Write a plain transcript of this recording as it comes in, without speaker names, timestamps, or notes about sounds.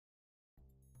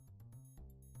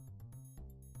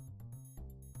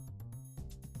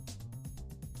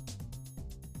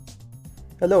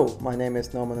Hello, my name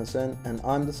is Norman Hussain and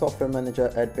I'm the software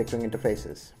manager at Pickering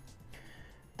Interfaces.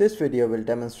 This video will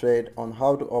demonstrate on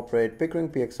how to operate Pickering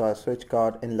PXI switch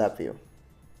card in LabVIEW.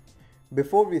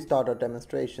 Before we start our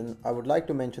demonstration, I would like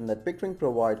to mention that Pickering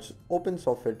provides open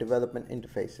software development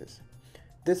interfaces.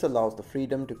 This allows the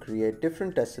freedom to create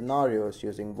different test scenarios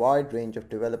using wide range of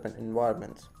development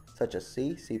environments such as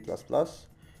C, C++,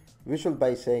 Visual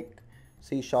Basic,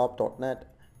 C#, .NET,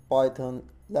 Python,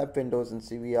 LabWindows and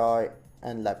CVI,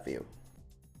 and LabVIEW.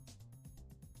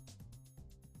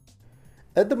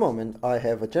 At the moment, I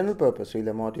have a general purpose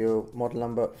relay module model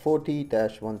number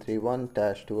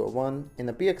 40-131-201 in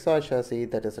a PXI chassis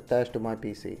that is attached to my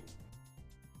PC.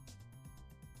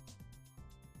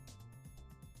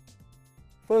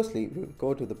 Firstly, we will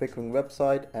go to the Pickering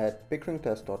website at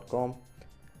pickeringtest.com,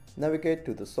 navigate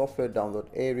to the software download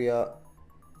area,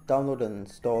 download and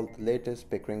install the latest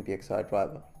Pickering PXI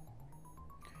driver.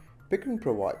 Pickering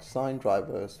provides signed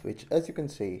drivers which, as you can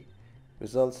see,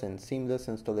 results in seamless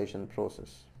installation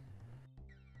process.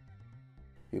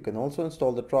 You can also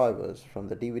install the drivers from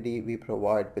the DVD we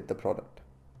provide with the product.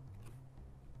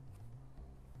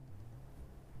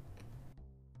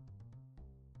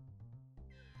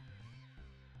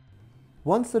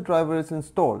 Once the driver is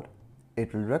installed,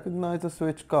 it will recognize the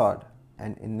switch card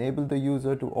and enable the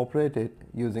user to operate it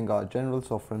using our general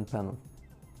software panel.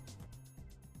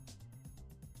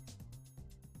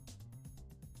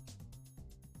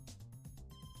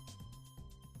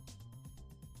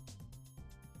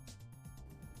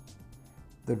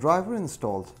 The driver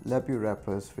installs LabVIEW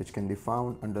wrappers which can be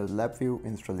found under the LabVIEW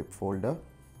install folder.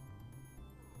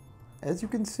 As you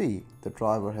can see, the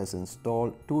driver has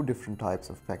installed two different types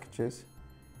of packages,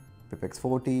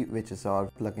 PipX40 which is our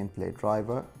plug-and-play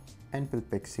driver and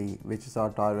PilPixC which is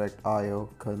our direct I/O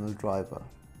kernel driver.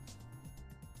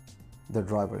 The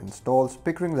driver installs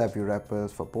Pickering LabVIEW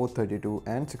wrappers for both 32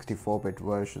 and 64-bit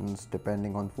versions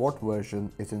depending on what version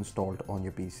is installed on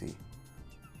your PC.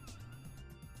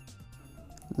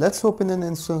 Let's open an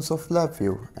instance of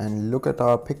LabVIEW and look at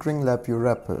our Pickering LabVIEW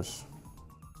wrappers.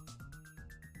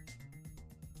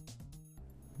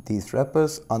 These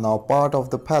wrappers are now part of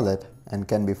the palette and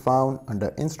can be found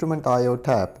under Instrument I/O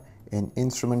tab in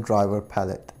Instrument Driver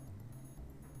palette.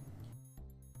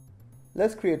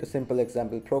 Let's create a simple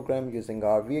example program using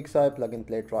our VXI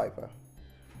plug-and-play driver.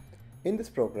 In this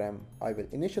program, I will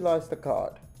initialize the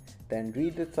card, then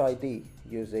read its ID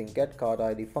using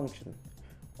getCardID function,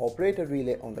 operate a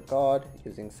relay on the card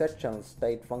using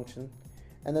setChannelState function,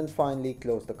 and then finally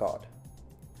close the card.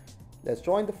 Let's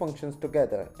join the functions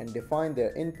together and define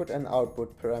their input and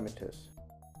output parameters.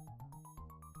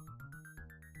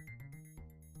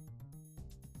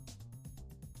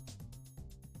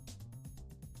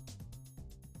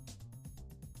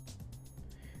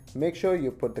 Make sure you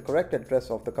put the correct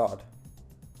address of the card.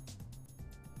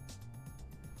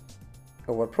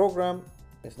 Our program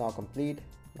is now complete.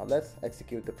 Now let's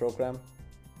execute the program.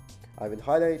 I will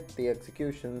highlight the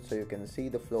execution so you can see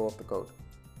the flow of the code.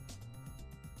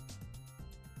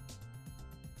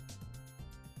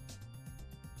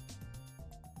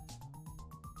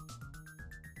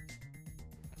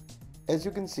 As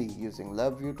you can see, using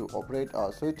LabVIEW to operate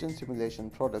our switch and simulation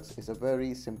products is a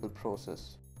very simple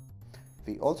process.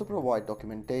 We also provide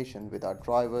documentation with our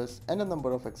drivers and a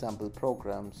number of example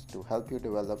programs to help you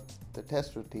develop the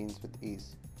test routines with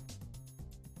ease.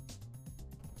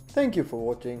 Thank you for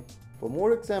watching. For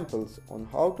more examples on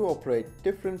how to operate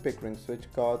different Pickering switch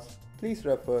cards, please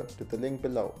refer to the link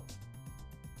below.